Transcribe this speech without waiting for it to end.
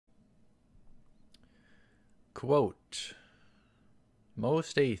Quote,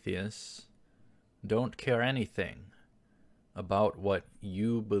 most atheists don't care anything about what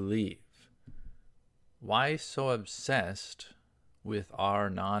you believe. Why so obsessed with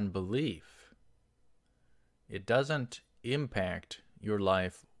our non-belief? It doesn't impact your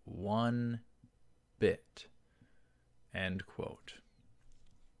life one bit. End quote.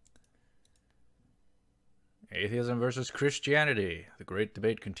 Atheism versus Christianity. The great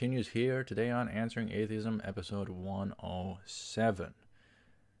debate continues here today on Answering Atheism, episode 107.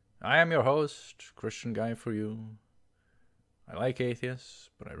 I am your host, Christian Guy for you. I like atheists,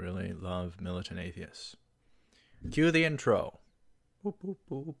 but I really love militant atheists. Cue the intro. Oh,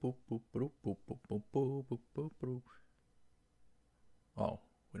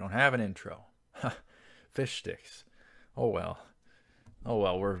 we don't have an intro. Fish sticks. Oh well,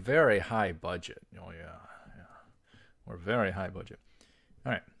 we're very high budget. Oh yeah. We're very high budget.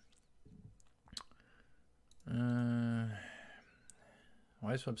 All right.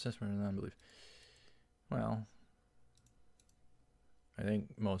 Why so obsessed with non-belief? Well, I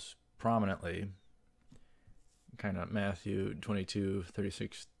think most prominently, kind of Matthew 22,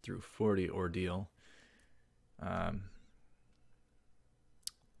 36 through 40 ordeal.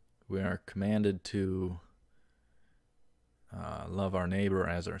 We are commanded to love our neighbor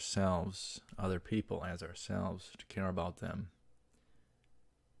as ourselves, other people as ourselves, to care about them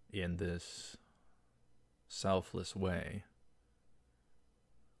in this selfless way.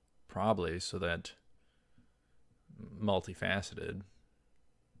 Probably so that, multifaceted,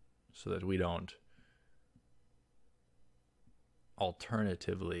 so that we don't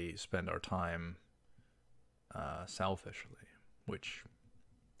alternatively spend our time selfishly, which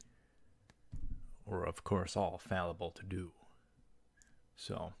we're of course all fallible to do.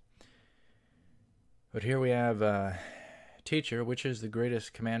 So, but here we have, teacher, which is the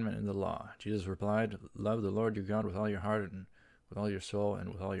greatest commandment in the law? Jesus replied, love the Lord your God with all your heart and with all your soul and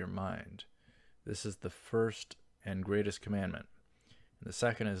with all your mind. This is the first and greatest commandment. And the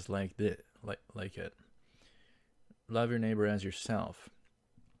second is like it. Love your neighbor as yourself.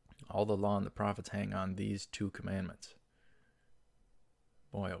 All the law and the prophets hang on these two commandments.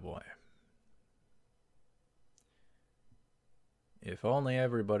 Boy, oh boy. If only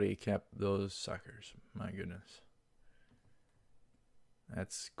everybody kept those suckers. My goodness.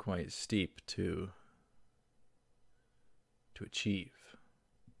 That's quite steep to achieve.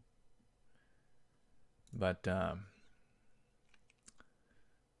 But,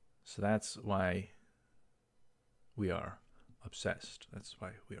 so that's why we are obsessed. That's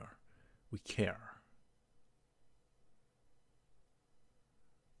why we care.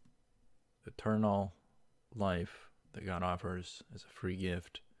 Eternal life that God offers as a free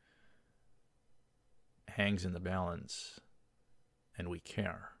gift hangs in the balance, and we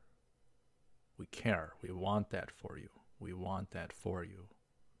care. We care. We want that for you. We want that for you.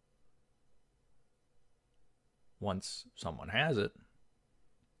 Once someone has it,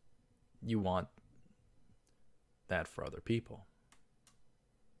 you want that for other people.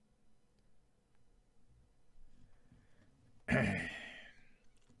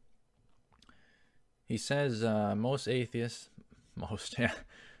 He says most atheists,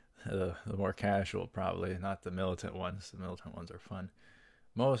 the more casual probably, not the militant ones. The militant ones are fun.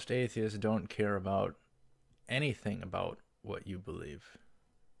 Most atheists don't care about anything about what you believe.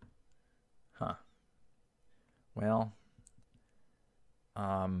 Huh. Well,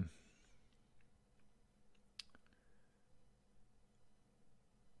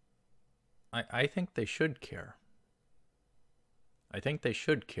 I think they should care. I think they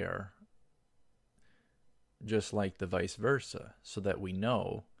should care, just like the vice versa, so that we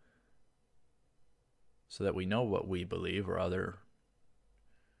know what we believe or other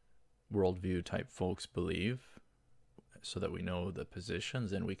worldview type folks believe, so that we know the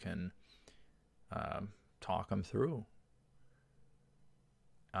positions and we can talk them through.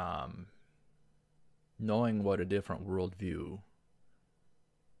 Knowing what a different worldview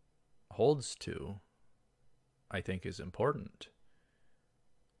holds to, I think, is important.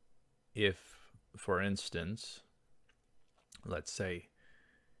 If, for instance, let's say,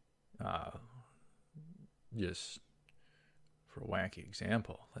 just for a wacky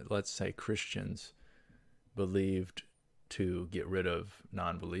example, let's say Christians believed to get rid of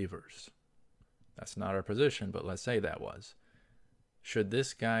non-believers. That's not our position, but let's say that was. Should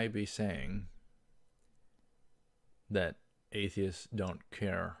this guy be saying that atheists don't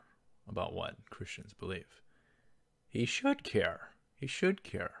care about what Christians believe? He should care. He should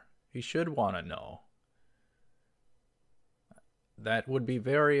care. He should want to know. That would be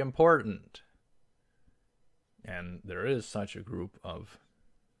very important. And there is such a group of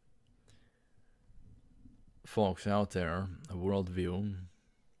folks out there a worldview,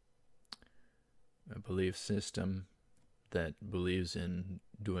 a belief system that believes in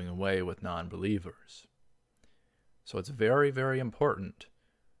doing away with non-believers. So it's very, very important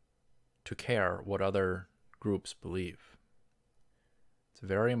to care what other groups believe. It's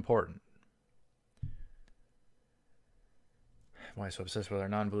very important. Why so obsessed with our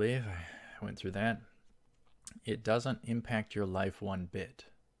non-belief? I went through that. It doesn't impact your life one bit.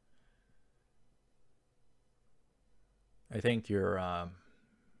 I think you're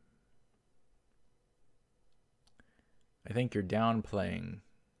downplaying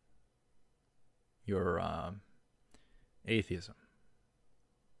your atheism.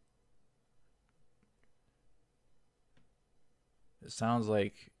 It sounds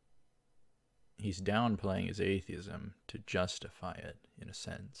like he's downplaying his atheism to justify it, in a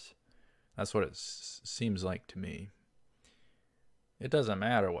sense. That's what it seems like to me. It doesn't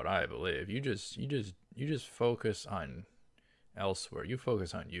matter what I believe. You just focus on elsewhere. You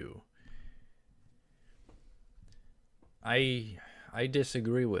focus on you. I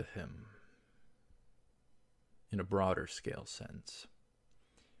disagree with him in a broader scale sense.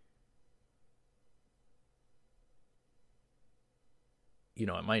 You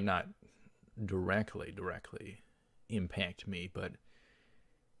know, it might not directly impact me, but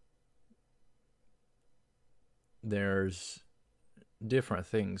there's different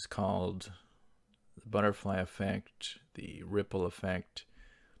things called the butterfly effect, the ripple effect.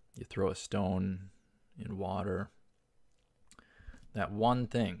 You throw a stone in water, that one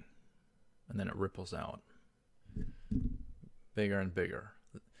thing, and then it ripples out bigger and bigger.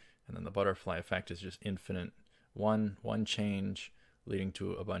 And then the butterfly effect is just infinite, one change leading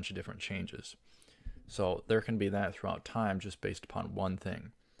to a bunch of different changes. So there can be that throughout time just based upon one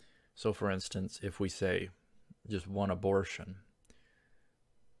thing. So for instance, if we say just one abortion,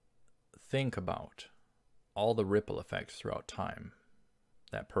 think about all the ripple effects throughout time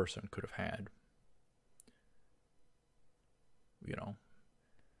that person could have had. You know,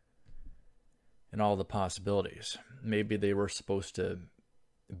 and all the possibilities. Maybe they were supposed to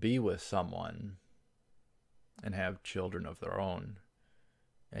be with someone and have children of their own,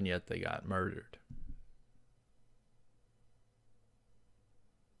 and yet they got murdered.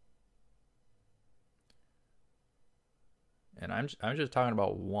 And I'm just talking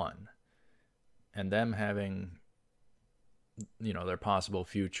about one, and them having, you know, their possible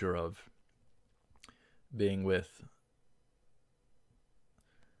future of being with,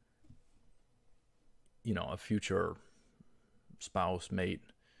 you know, a future spouse, mate,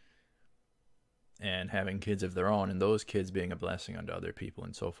 and having kids of their own, and those kids being a blessing unto other people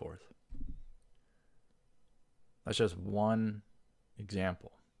and so forth. That's just one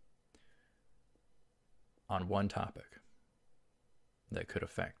example on one topic that could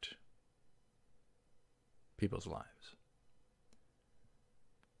affect people's lives.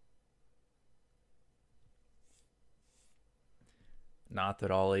 Not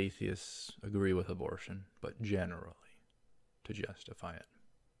that all atheists agree with abortion, but generally, to justify it.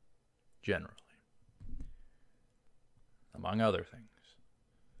 Generally. Among other things.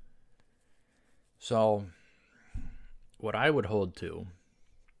 So, what I would hold to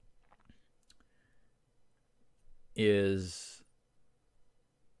is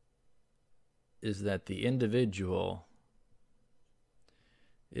that the individual,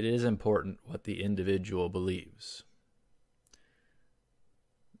 it is important what the individual believes.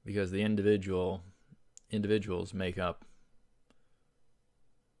 Because the individuals make up,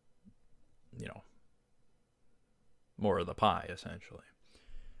 you know, more of the pie, essentially.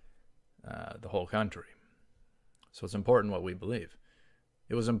 The whole country. So it's important what we believe.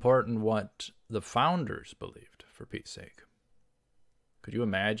 It was important what the founders believed, for Pete's sake. Could you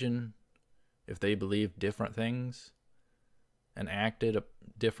imagine if they believed different things and acted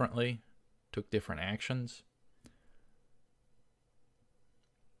differently, took different actions?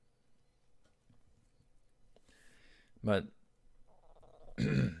 But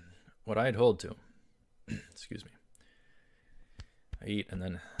what I'd hold to, excuse me, I eat and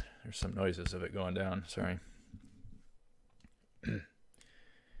then there's some noises of it going down, sorry.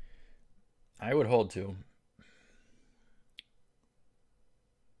 I would hold to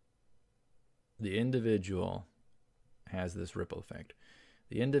the individual has this ripple effect.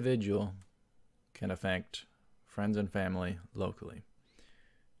 The individual can affect friends and family locally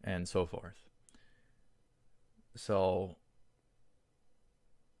and so forth. So,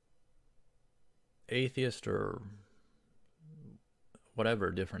 atheist or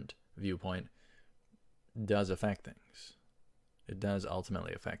whatever different viewpoint does affect things. It does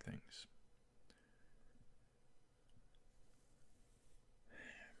ultimately affect things.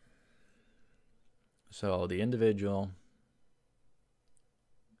 So the individual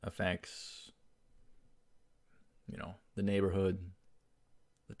affects, the neighborhood,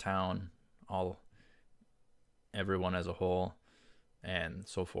 the town, everyone as a whole, and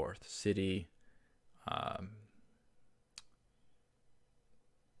so forth. City,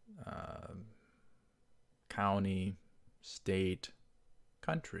 county, state,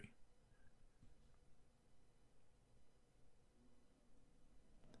 country.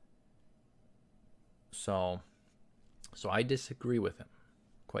 So I disagree with him,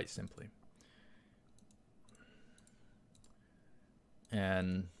 quite simply.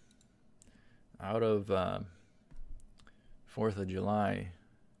 And out of 4th of July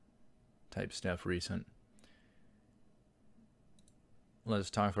type stuff recent,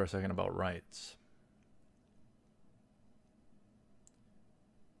 let's talk for a second about rights.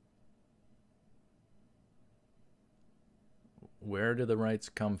 Where do the rights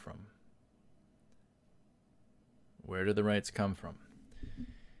come from? Where do the rights come from?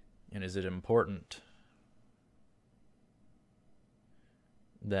 And is it important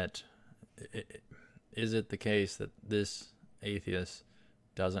that, is it the case that this atheist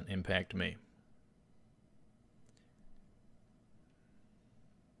doesn't impact me?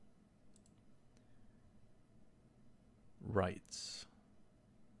 Rights.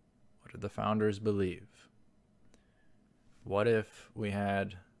 What did the founders believe? What if we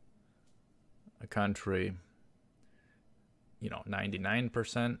had a country,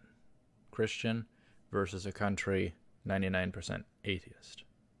 99% Christian versus a country 99% atheist,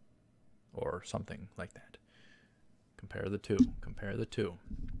 or something like that? Compare the two. Compare the two.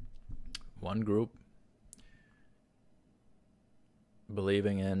 One group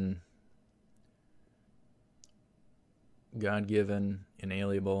believing in God-given,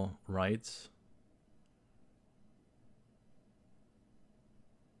 inalienable rights.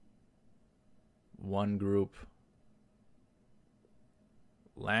 One group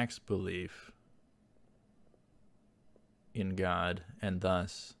lacks belief in God and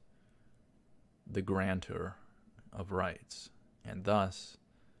thus the grantor of rights, and thus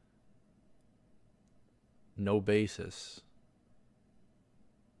no basis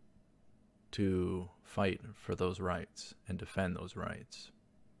to fight for those rights and defend those rights.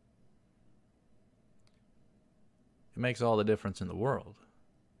 It makes all the difference in the world.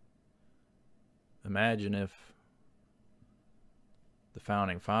 Imagine if the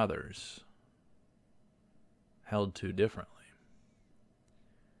founding fathers held to differently.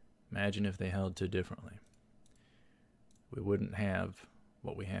 Imagine if they held to differently. We wouldn't have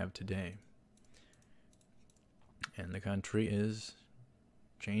what we have today. And the country is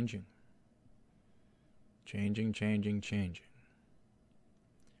changing. Changing.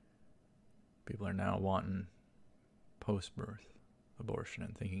 People are now wanting post-birth abortion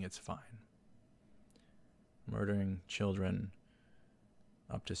and thinking it's fine. Murdering children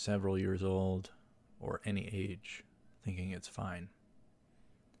up to several years old or any age, thinking it's fine.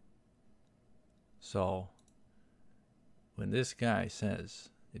 So, when this guy says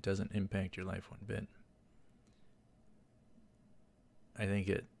it doesn't impact your life one bit, I think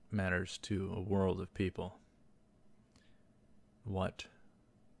it matters to a world of people what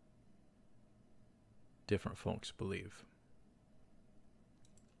different folks believe.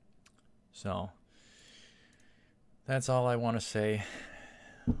 So, that's all I want to say.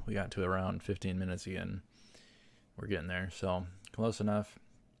 We got to around 15 minutes again. We're getting there, so close enough.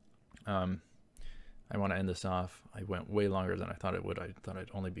 I want to end this off. I went way longer than I thought it would. I thought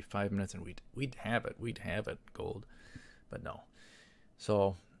it'd only be 5 minutes and we'd have it gold, but no.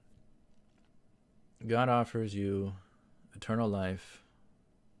 So God offers you eternal life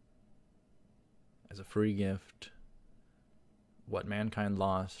as a free gift. What mankind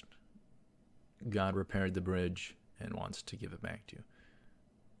lost, God repaired the bridge and wants to give it back to you.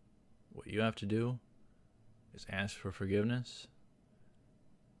 What you have to do is ask for forgiveness,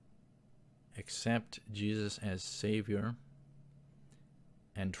 accept Jesus as Savior,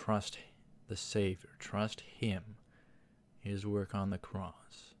 and trust the Savior. Trust Him, His work on the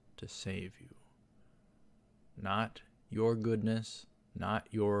cross to save you. Not your goodness, not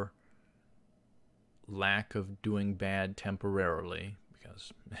your lack of doing bad temporarily,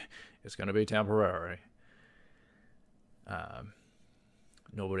 because it's going to be temporary.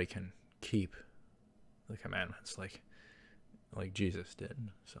 Nobody can keep the commandments like Jesus did.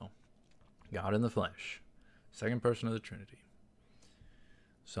 So, God in the flesh, second person of the Trinity.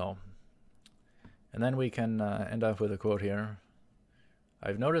 So, and then we can end off with a quote here.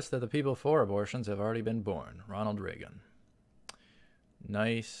 I've noticed that the people for abortions have already been born. Ronald Reagan.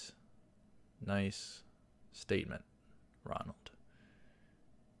 Nice statement, Ronald.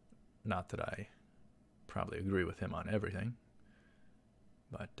 Not that I probably agree with him on everything.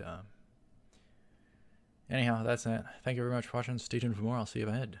 But anyhow, that's that. Thank you very much for watching. Stay tuned for more. I'll see you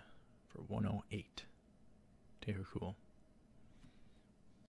ahead for 108. Take care, cool.